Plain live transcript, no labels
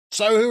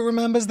So who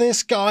remembers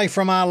this guy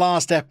from our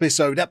last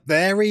episode? Up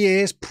there he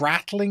is,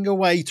 prattling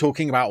away,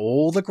 talking about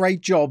all the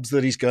great jobs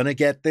that he's going to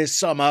get this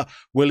summer.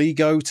 Will he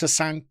go to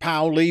St.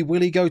 Pauli?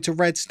 Will he go to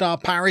Red Star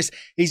Paris?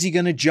 Is he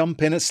going to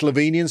jump in at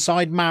Slovenian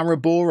side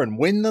Maribor and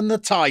win them the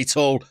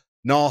title?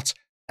 Not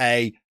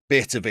a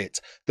bit of it.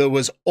 There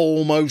was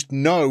almost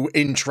no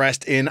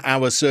interest in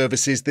our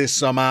services this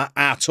summer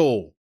at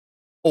all.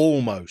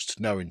 Almost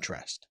no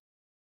interest.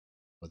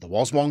 But there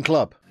was one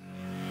club.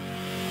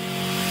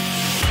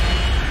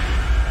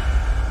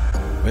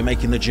 We're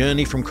making the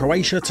journey from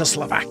Croatia to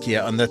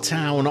Slovakia and the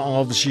town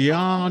of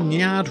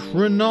Zrnjad,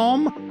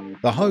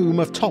 the home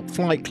of top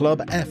flight club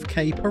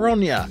FK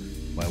Pironia,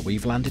 where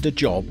we've landed a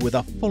job with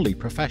a fully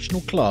professional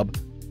club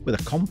with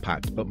a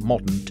compact but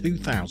modern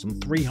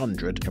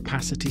 2,300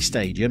 capacity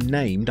stadium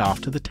named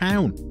after the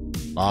town.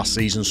 Last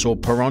season saw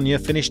Pironia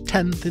finish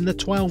 10th in the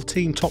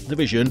 12-team top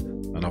division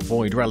and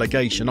avoid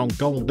relegation on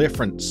goal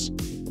difference.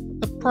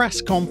 The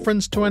press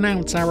conference to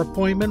announce our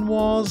appointment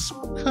was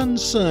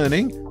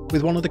concerning,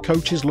 with one of the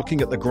coaches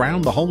looking at the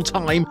ground the whole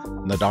time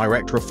and the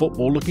director of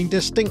football looking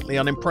distinctly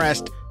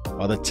unimpressed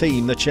by the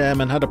team the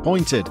chairman had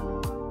appointed.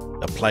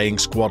 The playing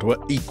squad were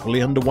equally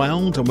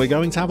underwhelmed, and we're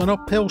going to have an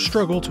uphill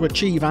struggle to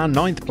achieve our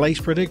 9th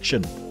place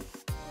prediction.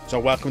 So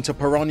welcome to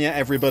Pironia,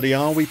 everybody.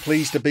 Are we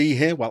pleased to be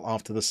here? Well,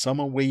 after the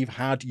summer we've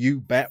had,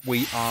 you bet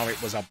we are.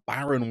 It was a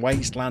barren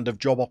wasteland of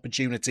job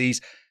opportunities.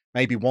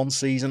 Maybe one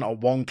season or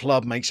one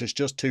club makes us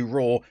just too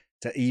raw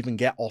to even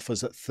get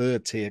offers at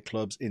third-tier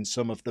clubs in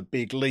some of the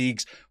big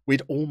leagues.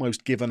 We'd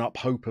almost given up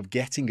hope of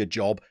getting a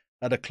job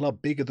at a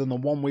club bigger than the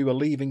one we were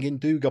leaving in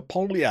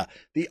Dugapolia.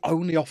 The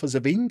only offers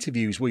of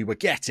interviews we were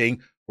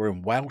getting were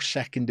in Welsh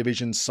second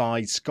division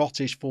sides,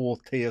 Scottish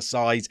fourth-tier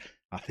sides.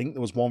 I think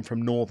there was one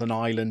from Northern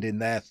Ireland in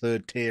their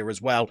third tier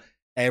as well.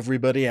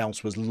 Everybody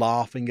else was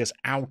laughing us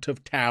out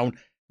of town,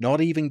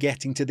 not even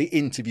getting to the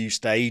interview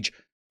stage.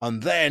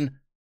 And then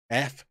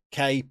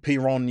FK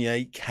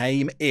Pironia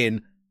came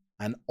in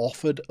and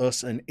offered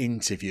us an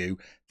interview.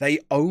 They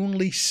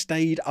only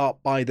stayed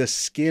up by the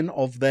skin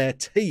of their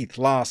teeth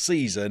last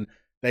season.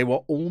 They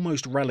were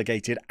almost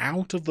relegated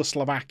out of the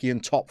Slovakian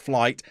top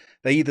flight.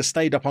 They either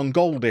stayed up on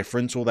goal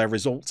difference or their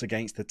results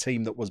against the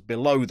team that was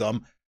below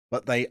them.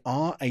 But they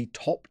are a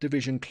top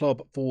division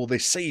club for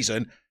this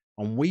season,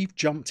 and we've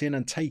jumped in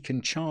and taken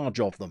charge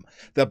of them.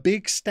 The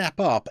big step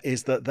up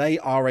is that they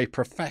are a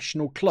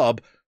professional club,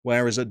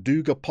 whereas at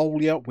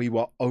Dugapolia, we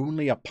were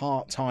only a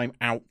part-time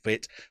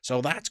outfit. So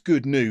that's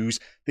good news.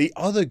 The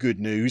other good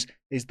news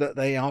is that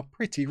they are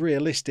pretty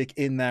realistic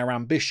in their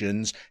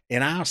ambitions.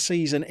 In our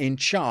season in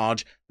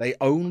charge, they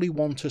only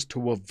want us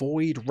to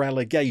avoid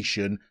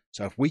relegation.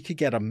 So if we could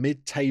get a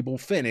mid-table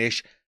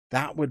finish,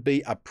 that would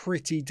be a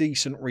pretty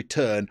decent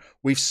return.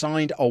 We've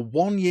signed a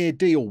one-year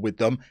deal with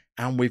them,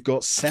 and we've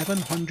got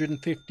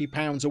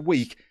 £750 a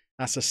week.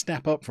 That's a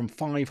step up from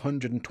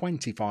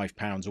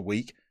 £525 a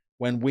week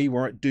when we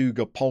were at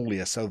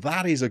Dugapolia, so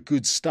that is a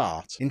good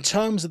start. In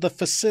terms of the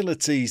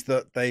facilities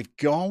that they've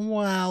got,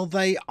 well,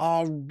 they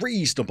are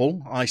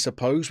reasonable, I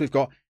suppose. We've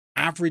got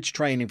average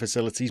training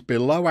facilities,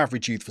 below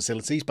average youth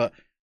facilities, but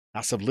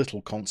that's of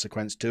little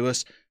consequence to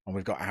us. And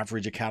we've got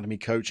average academy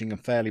coaching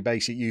and fairly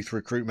basic youth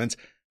recruitment.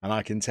 And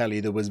I can tell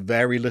you there was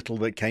very little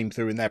that came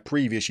through in their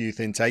previous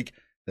youth intake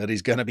that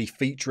is going to be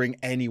featuring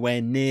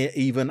anywhere near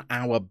even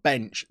our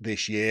bench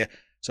this year.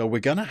 So we're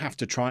going to have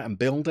to try and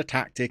build a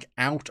tactic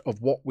out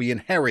of what we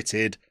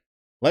inherited.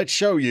 Let's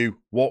show you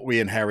what we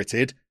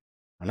inherited,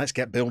 and let's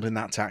get building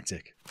that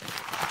tactic.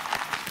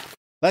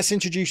 Let's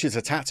introduce you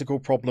to tactical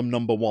problem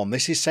number 1.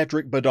 This is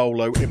Cedric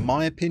Badolo, in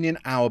my opinion,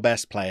 our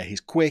best player. He's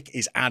quick,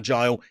 he's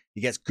agile,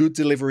 he gets good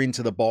delivery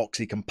into the box,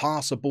 he can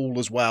pass a ball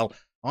as well.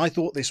 I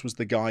thought this was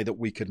the guy that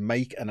we could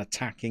make an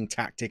attacking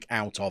tactic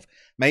out of.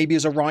 Maybe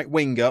as a right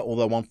winger,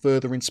 although on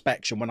further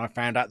inspection, when I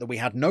found out that we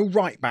had no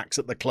right backs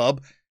at the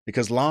club,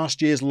 because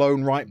last year's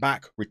lone right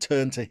back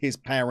returned to his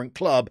parent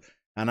club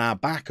and our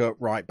backup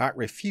right back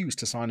refused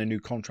to sign a new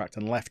contract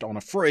and left on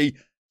a free.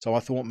 So I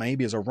thought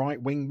maybe as a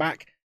right wing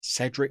back,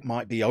 Cedric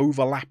might be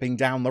overlapping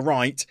down the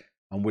right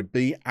and would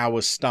be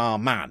our star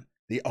man.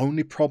 The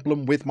only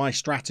problem with my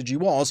strategy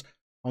was,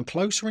 on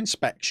closer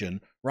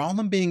inspection, rather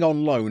than being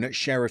on loan at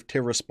Sheriff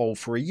Tiraspol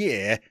for a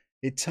year,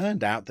 it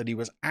turned out that he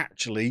was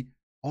actually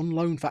on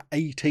loan for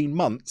 18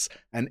 months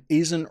and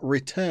isn't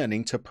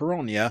returning to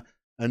Pironia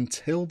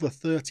until the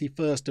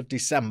 31st of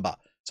December.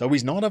 So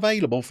he's not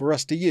available for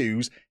us to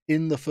use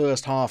in the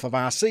first half of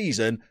our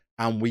season,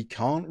 and we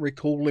can't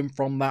recall him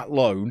from that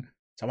loan.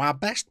 So our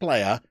best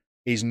player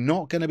is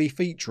not going to be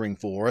featuring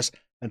for us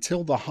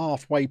until the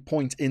halfway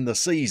point in the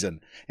season.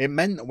 It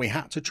meant that we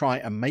had to try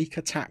and make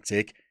a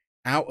tactic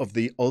out of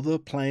the other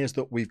players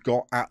that we've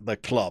got at the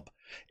club.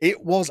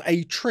 It was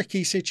a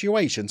tricky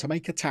situation to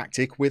make a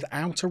tactic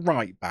without a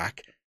right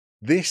back.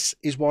 This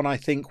is what I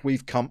think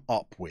we've come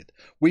up with.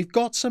 We've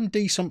got some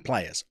decent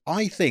players.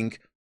 I think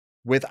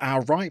with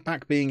our right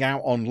back being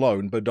out on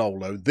loan,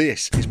 Badolo,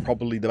 this is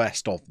probably the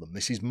best of them.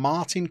 This is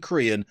Martin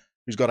Crean,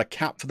 who's got a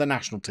cap for the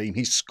national team.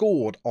 He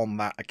scored on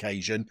that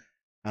occasion.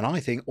 And I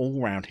think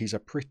all round he's a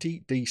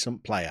pretty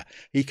decent player.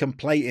 He can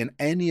play in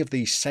any of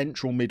these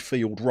central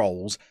midfield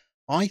roles.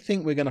 I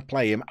think we're going to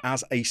play him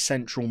as a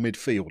central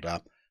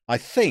midfielder. I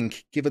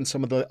think, given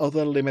some of the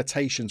other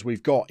limitations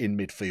we've got in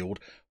midfield,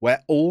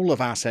 where all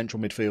of our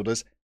central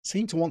midfielders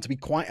seem to want to be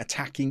quite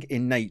attacking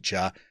in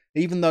nature,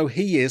 even though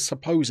he is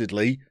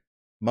supposedly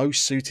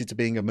most suited to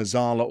being a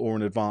Mazzala or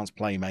an advanced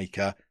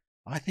playmaker,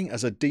 I think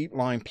as a deep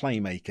line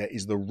playmaker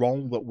is the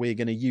role that we're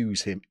going to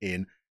use him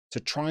in to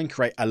try and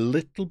create a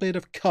little bit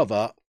of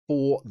cover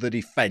for the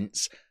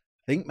defence.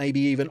 I think maybe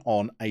even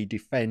on a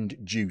defend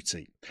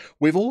duty.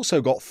 We've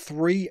also got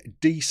 3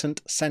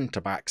 decent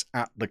centre-backs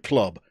at the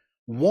club.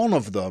 One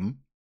of them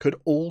could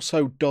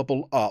also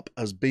double up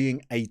as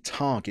being a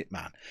target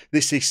man.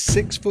 This is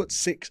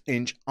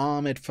 6'6"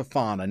 Ahmed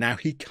Fofana. Now,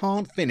 he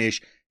can't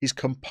finish. His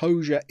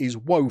composure is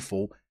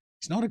woeful.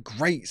 He's not a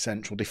great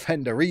central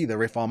defender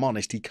either, if I'm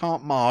honest. He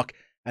can't mark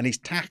and his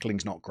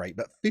tackling's not great,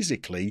 but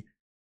physically,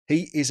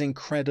 he is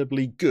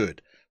incredibly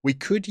good. We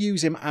could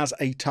use him as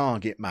a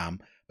target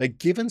man, but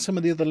given some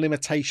of the other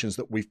limitations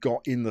that we've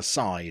got in the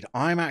side,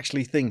 I'm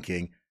actually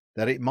thinking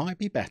that it might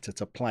be better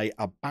to play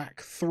a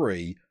back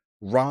 3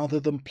 rather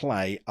than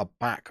play a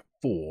back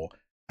 4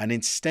 and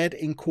instead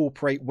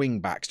incorporate wing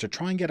backs to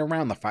try and get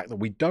around the fact that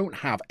we don't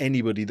have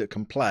anybody that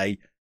can play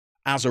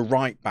as a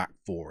right back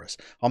for us.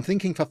 I'm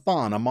thinking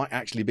Fofana might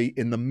actually be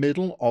in the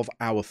middle of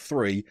our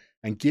 3,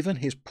 and given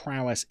his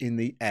prowess in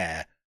the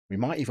air, we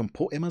might even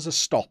put him as a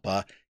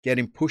stopper, get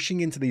him pushing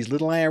into these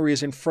little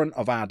areas in front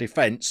of our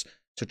defence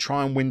to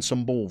try and win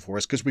some ball for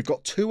us, because we've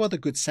got 2 other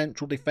good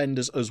central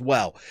defenders as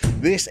well.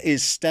 This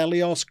is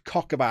Stelios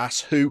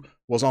Kokavas, who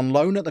was on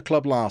loan at the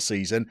club last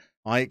season.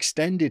 I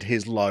extended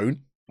his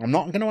loan. I'm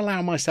not going to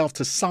allow myself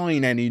to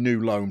sign any new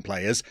loan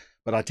players,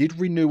 but I did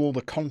renew all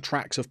the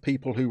contracts of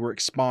people who were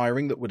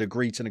expiring that would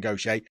agree to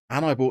negotiate,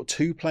 and I bought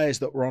 2 players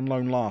that were on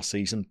loan last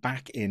season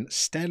back in,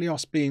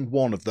 Stelios being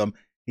one of them.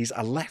 He's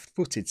a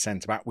left-footed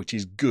centre-back, which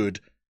is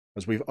good,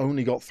 as we've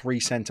only got 3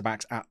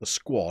 centre-backs at the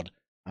squad,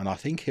 and I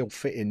think he'll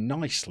fit in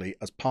nicely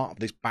as part of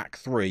this back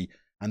 3.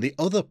 And the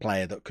other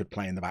player that could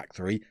play in the back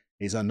 3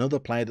 is another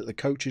player that the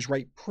coaches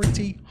rate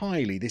pretty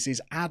highly. This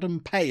is Adam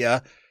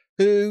Payer,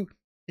 who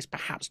is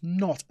perhaps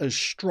not as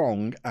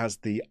strong as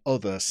the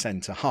other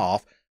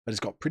centre-half, but has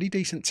got pretty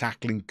decent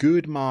tackling,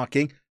 good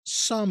marking.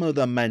 Some of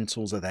the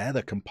mentals are there.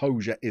 The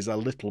composure is a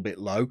little bit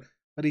low,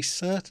 but he's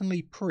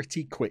certainly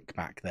pretty quick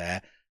back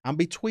there. And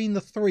between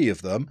the 3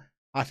 of them,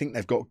 I think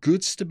they've got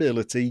good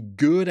stability,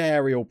 good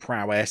aerial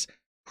prowess,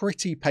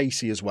 pretty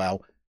pacey as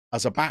well.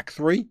 As a back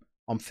 3,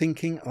 I'm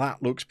thinking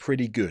that looks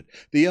pretty good.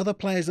 The other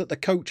players that the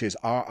coaches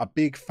are a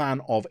big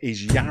fan of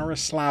is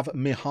Yaroslav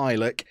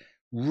Mihailik.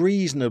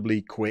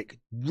 Reasonably quick,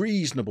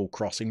 reasonable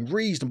crossing,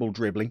 reasonable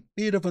dribbling,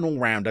 bit of an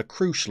all-rounder,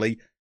 crucially,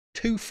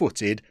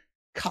 2-footed,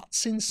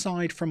 cuts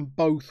inside from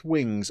both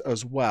wings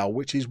as well,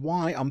 which is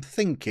why I'm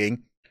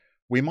thinking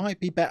we might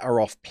be better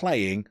off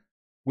playing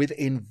with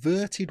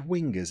inverted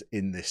wingers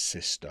in this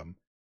system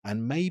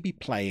and maybe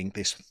playing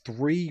this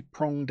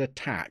 3-pronged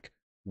attack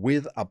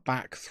with a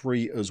back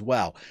 3 as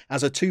well.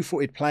 As a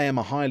 2-footed player,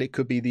 Mihailik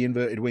could be the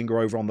inverted winger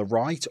over on the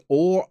right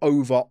or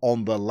over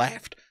on the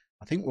left.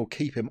 I think we'll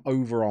keep him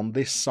over on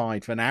this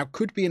side for now.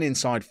 Could be an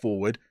inside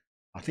forward.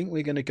 I think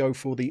we're going to go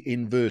for the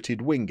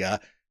inverted winger.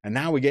 And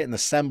now we're getting the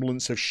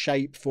semblance of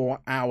shape for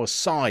our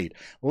side.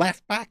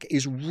 Left back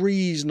is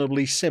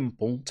reasonably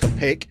simple to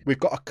pick. We've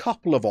got a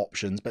couple of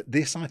options, but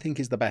this I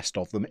think is the best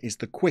of them. It's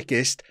the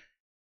quickest.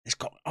 It's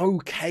got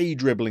okay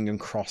dribbling and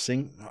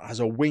crossing. As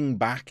a wing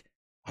back,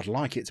 I'd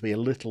like it to be a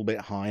little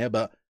bit higher,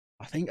 but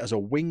I think as a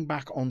wing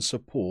back on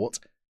support,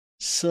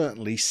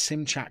 certainly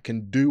Simchak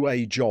can do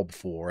a job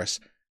for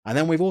us. And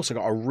then we've also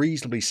got a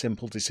reasonably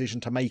simple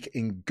decision to make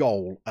in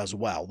goal as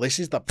well. This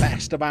is the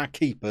best of our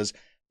keepers,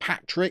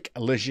 Patrick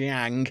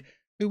Lejiang,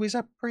 who is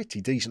a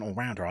pretty decent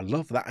all-rounder. I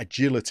love that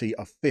agility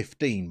of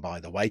 15, by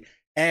the way.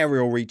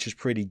 Aerial reach is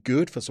pretty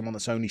good for someone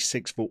that's only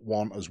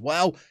 6'1" as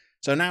well.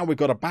 So now we've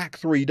got a back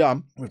 3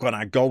 done. We've got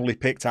our goalie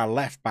picked, our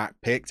left back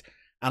picked.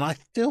 And I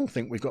still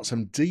think we've got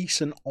some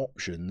decent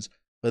options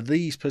for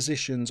these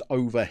positions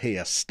over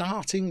here,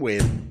 starting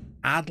with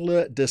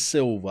Adler de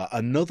Silva,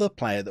 another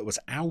player that was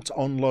out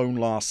on loan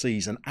last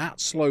season at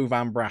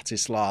Slovan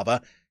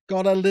Bratislava,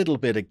 got a little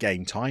bit of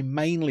game time,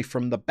 mainly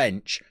from the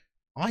bench.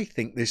 I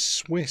think this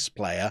Swiss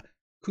player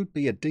could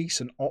be a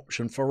decent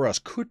option for us,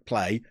 could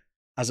play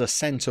as a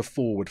centre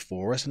forward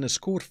for us and has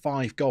scored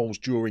 5 goals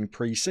during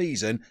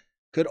pre-season.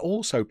 Could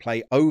also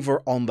play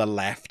over on the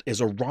left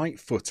as a right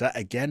footer,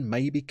 again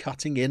maybe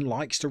cutting in,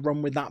 likes to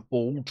run with that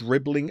ball,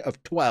 dribbling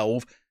of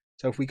 12.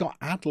 So if we got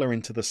Adler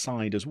into the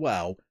side as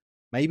well,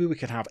 maybe we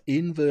could have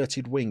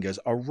inverted wingers,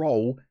 a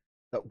role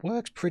that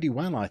works pretty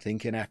well, I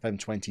think, in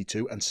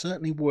FM22 and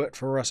certainly worked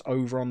for us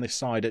over on this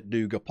side at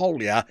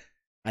Dugapolia.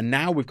 And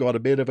now we've got a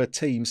bit of a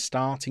team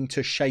starting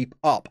to shape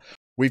up.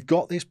 We've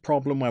got this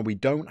problem where we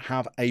don't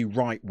have a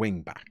right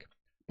wing back,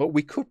 but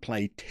we could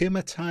play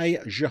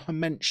Timotej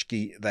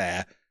Zhamenski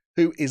there,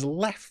 who is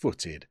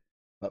left-footed,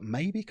 but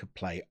maybe could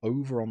play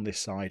over on this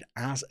side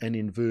as an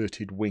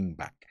inverted wing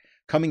back.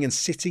 coming and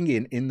sitting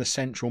in the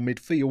central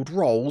midfield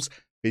roles.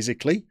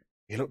 Physically,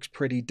 he looks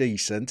pretty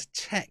decent.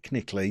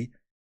 Technically,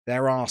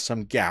 there are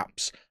some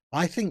gaps.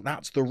 I think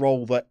that's the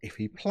role that, if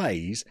he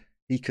plays,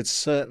 he could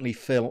certainly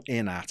fill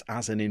in at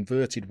as an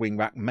inverted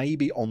wing-back,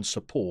 maybe on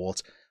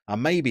support.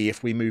 And maybe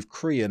if we move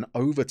Kriyan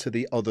over to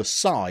the other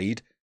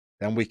side,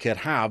 then we could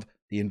have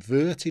the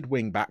inverted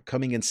wing-back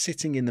coming and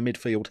sitting in the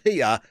midfield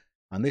here.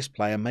 And this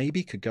player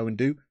maybe could go and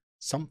do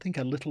something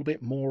a little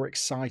bit more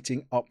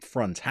exciting up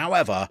front.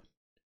 However,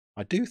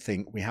 I do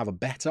think we have a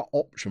better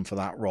option for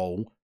that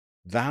role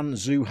than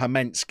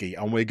Zuhamensky,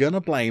 and we're going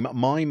to blame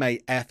my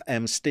mate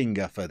FM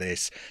Stinger for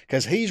this,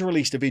 because he's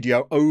released a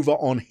video over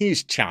on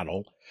his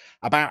channel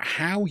about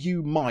how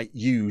you might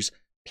use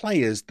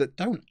players that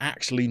don't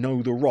actually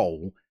know the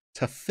role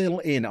to fill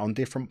in on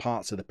different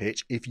parts of the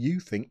pitch if you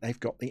think they've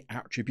got the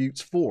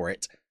attributes for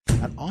it.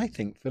 And I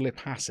think Filip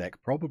Hasek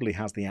probably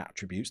has the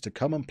attributes to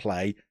come and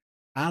play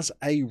as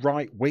a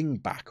right wing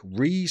back.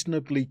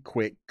 Reasonably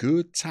quick,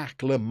 good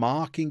tackler,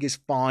 marking is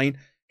fine,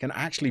 can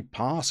actually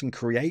pass and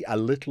create a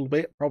little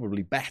bit,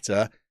 probably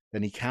better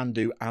than he can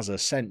do as a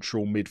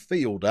central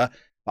midfielder.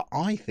 But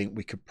I think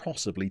we could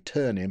possibly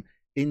turn him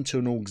into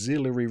an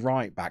auxiliary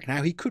right back.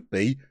 Now, he could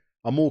be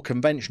a more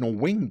conventional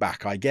wing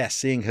back, I guess,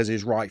 seeing as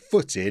he's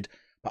right-footed.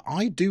 But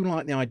I do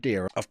like the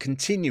idea of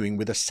continuing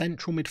with a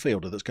central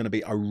midfielder that's going to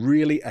be a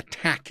really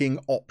attacking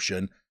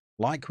option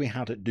like we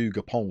had at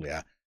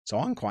Dugapolia. So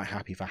I'm quite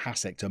happy for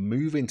Hasek to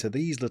move into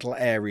these little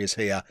areas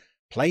here,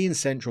 play in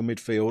central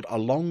midfield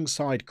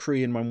alongside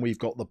Kriyan when we've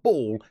got the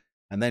ball,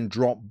 and then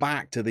drop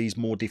back to these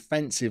more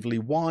defensively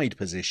wide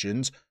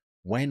positions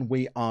when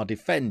we are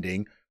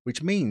defending,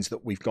 which means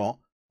that we've got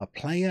a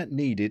player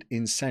needed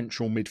in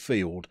central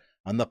midfield.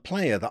 And the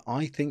player that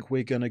I think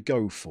we're going to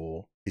go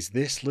for is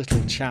this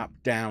little chap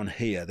down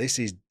here. This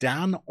is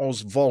Dan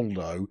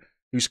Osvaldo,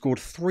 who scored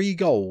 3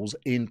 goals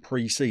in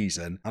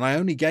pre-season, and I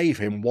only gave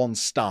him 1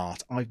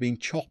 start. I've been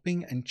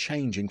chopping and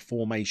changing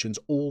formations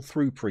all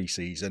through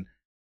pre-season,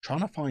 trying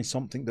to find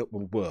something that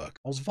will work.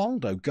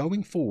 Osvaldo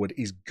going forward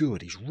is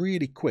good. He's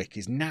really quick.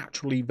 He's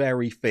naturally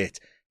very fit.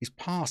 His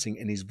passing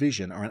and his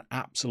vision are an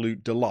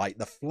absolute delight.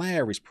 The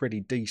flair is pretty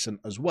decent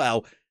as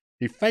well.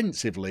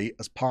 Defensively,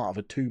 as part of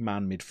a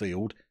 2-man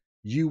midfield,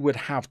 you would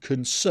have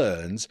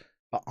concerns.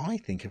 But I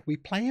think if we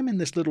play him in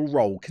this little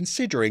role,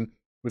 considering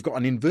we've got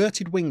an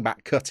inverted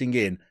wing-back cutting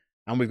in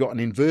and we've got an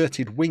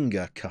inverted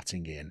winger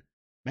cutting in,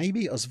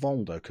 maybe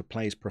Osvaldo could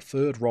play his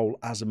preferred role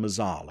as a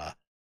Mezzala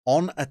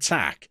on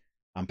attack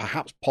and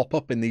perhaps pop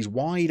up in these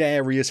wide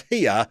areas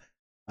here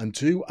and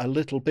do a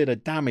little bit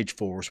of damage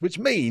for us, which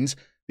means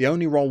the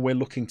only role we're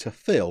looking to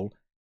fill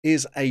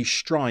is a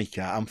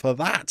striker. And for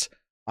that,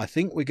 I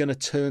think we're going to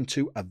turn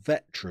to a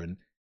veteran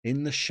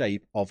in the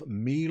shape of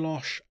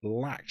Milos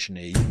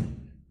Lachny,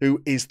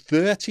 who is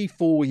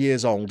 34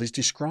 years old, is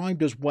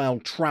described as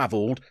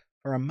well-travelled.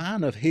 For a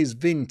man of his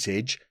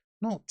vintage,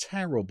 not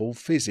terrible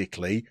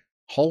physically,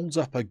 holds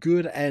up a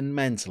good end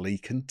mentally,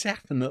 can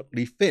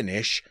definitely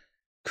finish,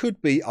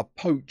 could be a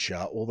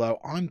poacher, although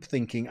I'm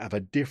thinking of a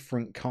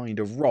different kind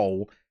of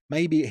role.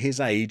 Maybe at his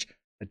age,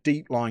 a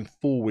deep line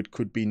forward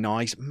could be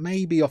nice,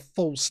 maybe a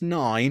false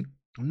 9.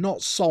 I'm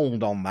not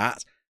sold on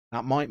that.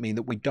 That might mean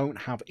that we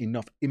don't have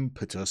enough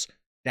impetus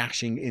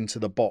dashing into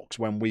the box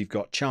when we've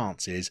got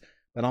chances.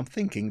 But I'm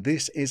thinking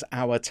this is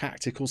our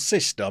tactical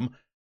system,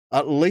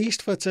 at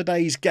least for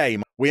today's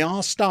game. We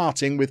are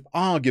starting with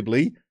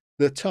arguably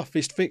the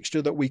toughest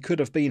fixture that we could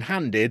have been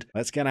handed.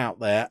 Let's get out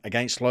there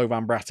against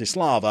Slovan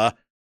Bratislava.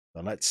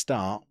 But let's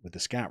start with the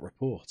scout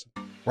report.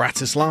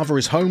 Bratislava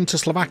is home to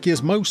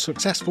Slovakia's most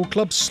successful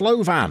club,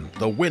 Slovan,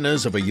 the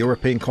winners of a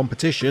European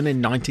competition in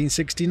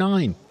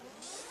 1969.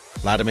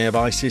 Vladimir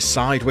Weiss's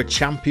side were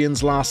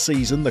champions last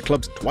season, the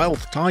club's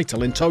 12th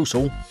title in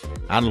total.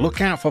 And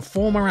look out for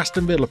former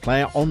Aston Villa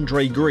player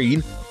Andre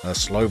Green as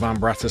Slovan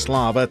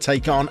Bratislava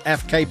take on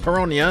FK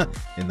Pironia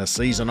in the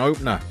season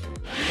opener.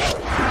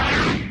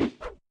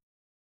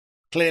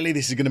 Clearly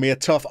this is going to be a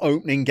tough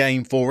opening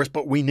game for us,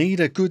 but we need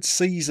a good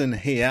season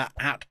here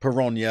at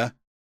Pironia.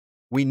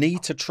 We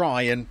need to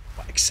try and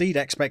exceed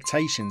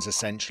expectations,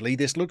 essentially.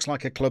 This looks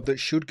like a club that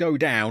should go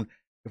down.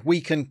 If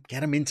we can get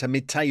them into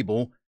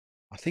mid-table,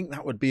 I think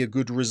that would be a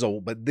good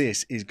result, but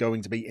this is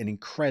going to be an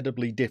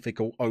incredibly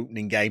difficult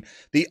opening game.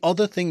 The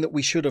other thing that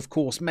we should, of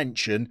course,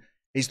 mention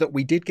is that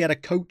we did get a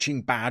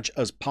coaching badge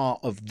as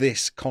part of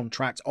this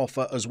contract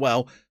offer as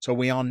well. So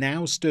we are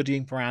now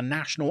studying for our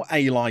National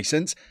A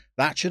licence.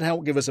 That should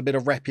help give us a bit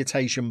of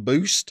reputation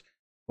boost,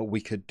 but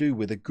we could do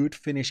with a good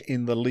finish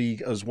in the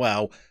league as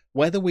well.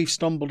 Whether we've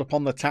stumbled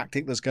upon the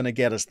tactic that's going to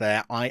get us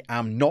there, I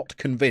am not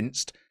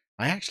convinced.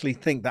 I actually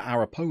think that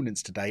our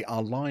opponents today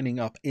are lining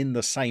up in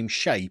the same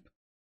shape.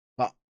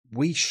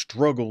 We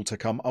struggled to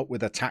come up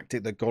with a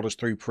tactic that got us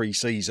through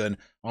pre-season.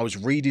 I was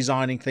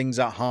redesigning things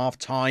at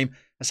half-time,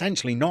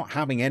 essentially not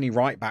having any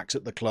right-backs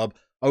at the club,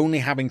 only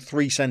having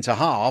 3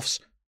 centre-halves.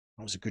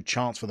 That was a good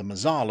chance for the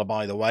Mezzala,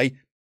 by the way.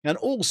 And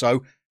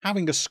also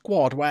having a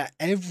squad where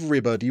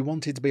everybody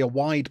wanted to be a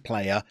wide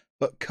player,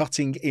 but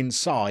cutting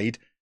inside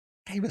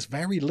gave us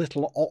very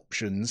little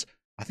options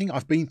I think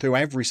I've been through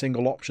every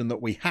single option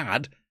that we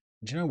had.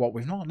 And you know what?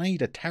 We've not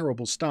made a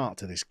terrible start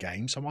to this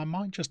game, so I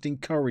might just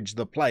encourage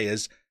the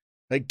players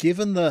that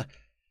given the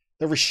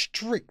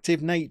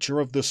restrictive nature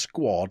of the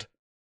squad,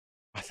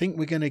 I think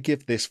we're going to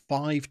give this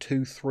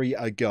 5-2-3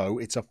 a go.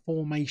 It's a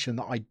formation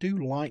that I do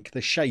like the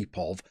shape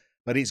of,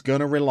 but it's going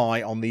to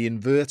rely on the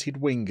inverted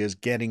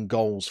wingers getting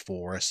goals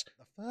for us.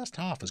 The first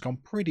half has gone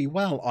pretty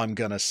well, I'm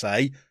going to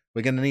say.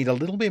 We're going to need a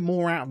little bit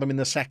more out of them in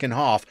the second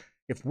half.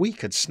 If we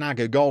could snag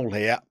a goal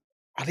here,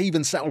 I'd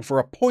even settle for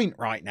a point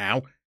right now.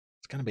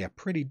 It's going to be a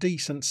pretty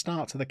decent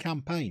start to the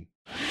campaign.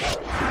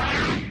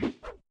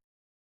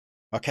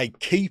 Okay,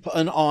 keep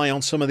an eye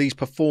on some of these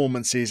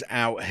performances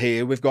out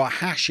here. We've got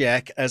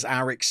Hashek as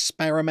our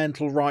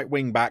experimental right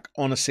wing back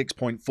on a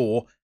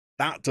 6.4.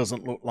 That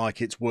doesn't look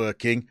like it's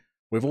working.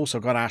 We've also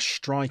got our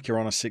striker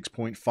on a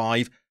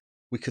 6.5.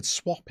 We could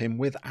swap him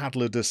with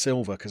Adler da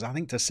Silva because I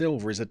think da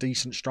Silva is a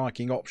decent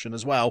striking option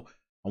as well.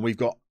 And we've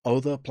got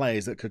other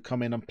players that could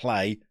come in and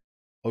play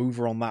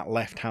over on that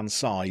left-hand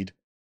side.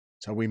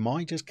 So we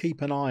might just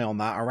keep an eye on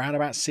that around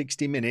about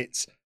 60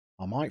 minutes.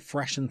 I might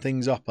freshen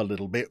things up a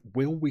little bit.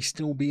 Will we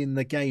still be in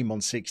the game on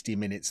 60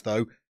 minutes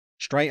though?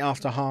 Straight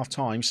after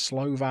half-time,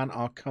 Slovan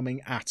are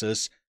coming at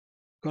us.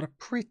 Got a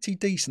pretty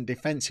decent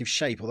defensive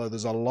shape, although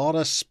there's a lot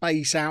of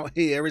space out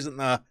here, isn't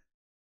there?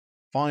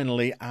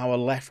 Finally, our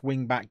left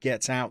wing-back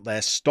gets out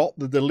there. Stop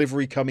the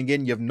delivery coming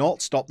in. You've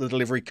not stopped the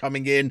delivery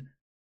coming in.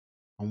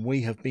 And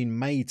we have been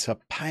made to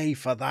pay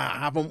for that,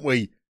 haven't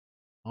we?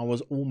 I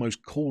was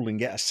almost calling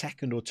it a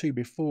second or two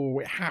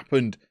before it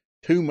happened.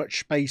 Too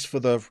much space for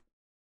the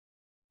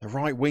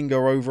right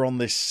winger over on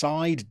this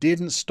side.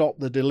 Didn't stop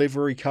the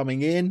delivery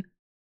coming in.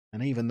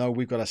 And even though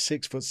we've got a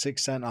 6'6"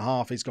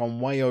 centre-half, it's gone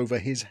way over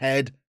his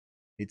head.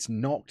 It's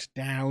knocked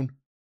down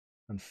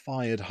and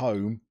fired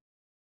home.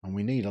 And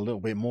we need a little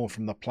bit more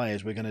from the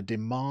players. We're going to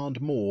demand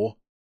more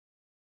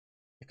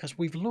because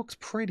we've looked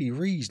pretty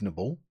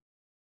reasonable.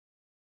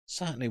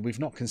 Certainly, we've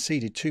not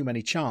conceded too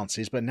many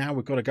chances, but now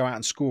we've got to go out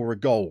and score a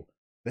goal.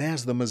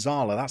 There's the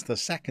Mazzala. That's the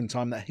second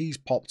time that he's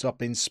popped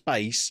up in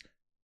space.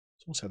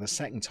 It's also the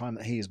second time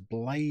that he has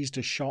blazed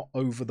a shot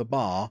over the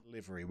bar.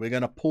 We're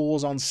going to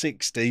pause on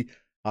 60.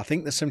 I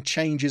think there's some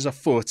changes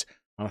afoot,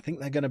 and I think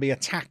they're going to be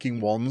attacking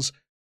ones.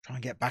 Try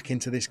and get back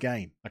into this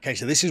game. Okay,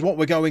 so this is what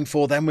we're going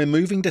for then. We're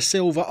moving Da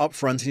Silva up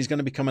front, and he's going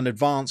to become an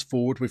advanced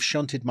forward. We've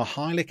shunted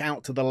Mihailik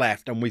out to the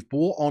left, and we've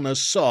brought on a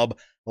sub,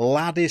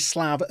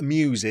 Ladislav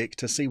Music,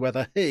 to see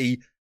whether he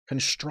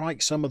can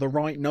strike some of the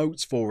right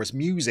notes for us.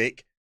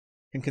 Music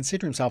can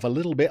consider himself a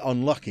little bit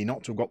unlucky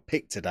not to have got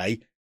picked today,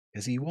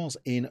 because he was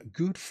in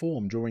good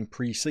form during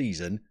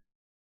pre-season,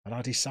 but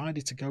I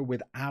decided to go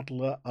with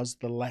Adler as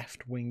the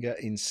left winger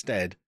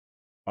instead.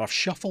 I've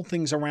shuffled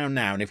things around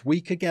now, and if we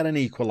could get an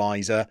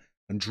equaliser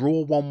and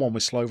draw 1-1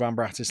 with Slovan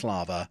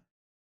Bratislava,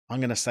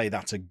 I'm going to say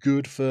that's a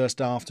good first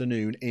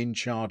afternoon in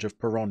charge of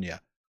Pironia.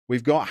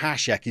 We've got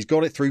Hashek. He's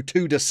got it through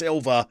to Da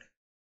Silva.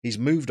 He's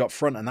moved up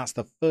front, and that's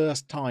the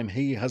first time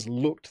he has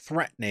looked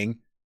threatening.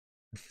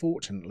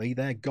 Unfortunately,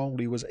 their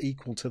goalie was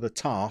equal to the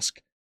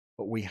task,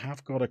 but we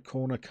have got a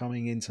corner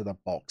coming into the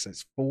box.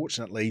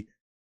 Fortunately,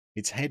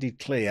 it's headed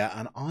clear,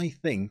 and I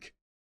think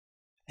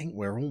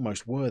we're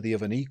almost worthy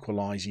of an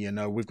equaliser, you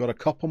know. We've got a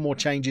couple more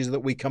changes that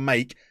we can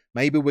make.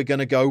 Maybe we're going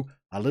to go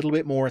a little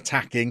bit more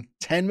attacking.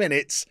 10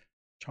 minutes.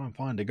 Try and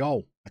find a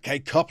goal. Okay,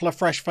 couple of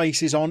fresh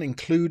faces on,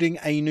 including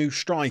a new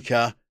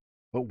striker.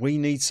 But we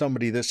need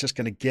somebody that's just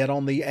going to get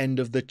on the end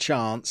of the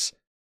chance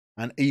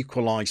and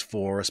equalise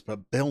for us.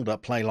 But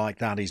build-up play like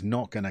that is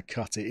not going to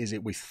cut it, is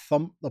it? We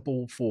thump the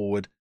ball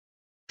forward,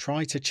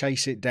 try to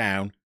chase it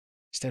down.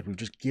 Instead, we've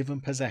just given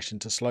possession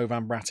to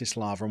Slovan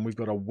Bratislava, and we've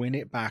got to win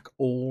it back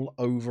all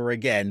over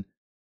again.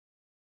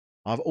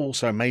 I've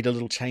also made a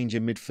little change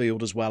in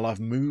midfield as well. I've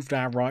moved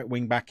our right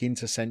wing back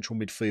into central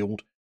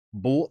midfield,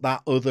 bought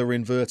that other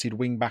inverted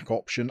wing back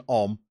option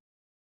on,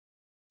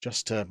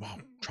 just to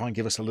try and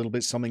give us a little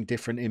bit something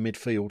different in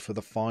midfield for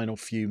the final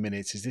few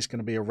minutes. Is this going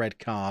to be a red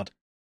card?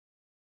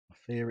 I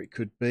fear it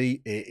could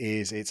be. It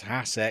is. It's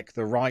Hasek,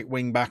 the right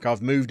wing back.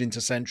 I've moved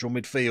into central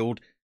midfield.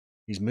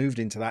 He's moved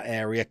into that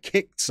area,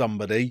 kicked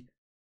somebody,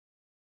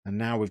 and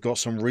now we've got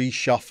some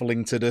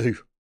reshuffling to do.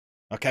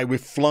 Okay,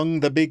 we've flung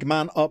the big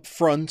man up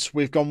front.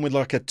 We've gone with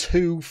like a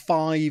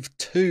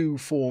 2-5-2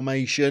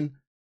 formation.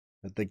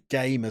 But the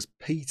game has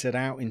petered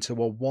out into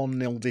a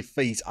 1-0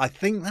 defeat. I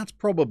think that's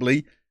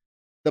probably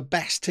the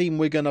best team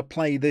we're going to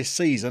play this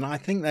season. I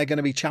think they're going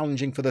to be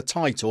challenging for the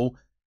title.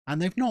 And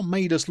they've not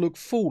made us look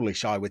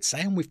foolish, I would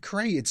say. And we've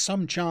created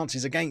some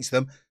chances against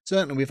them.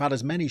 Certainly, we've had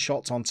as many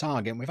shots on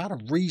target. And we've had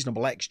a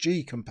reasonable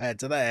XG compared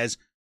to theirs.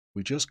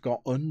 We just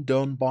got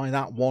undone by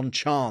that one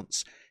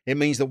chance. It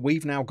means that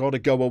we've now got to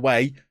go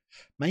away.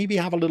 Maybe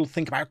have a little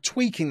think about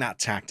tweaking that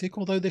tactic.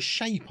 Although the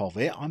shape of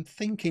it, I'm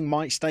thinking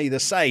might stay the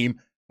same.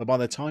 But by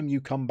the time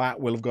you come back,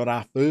 we'll have got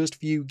our first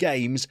few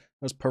games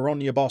as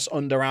Pironia boss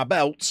under our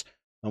belts.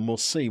 And we'll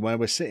see where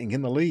we're sitting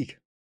in the league.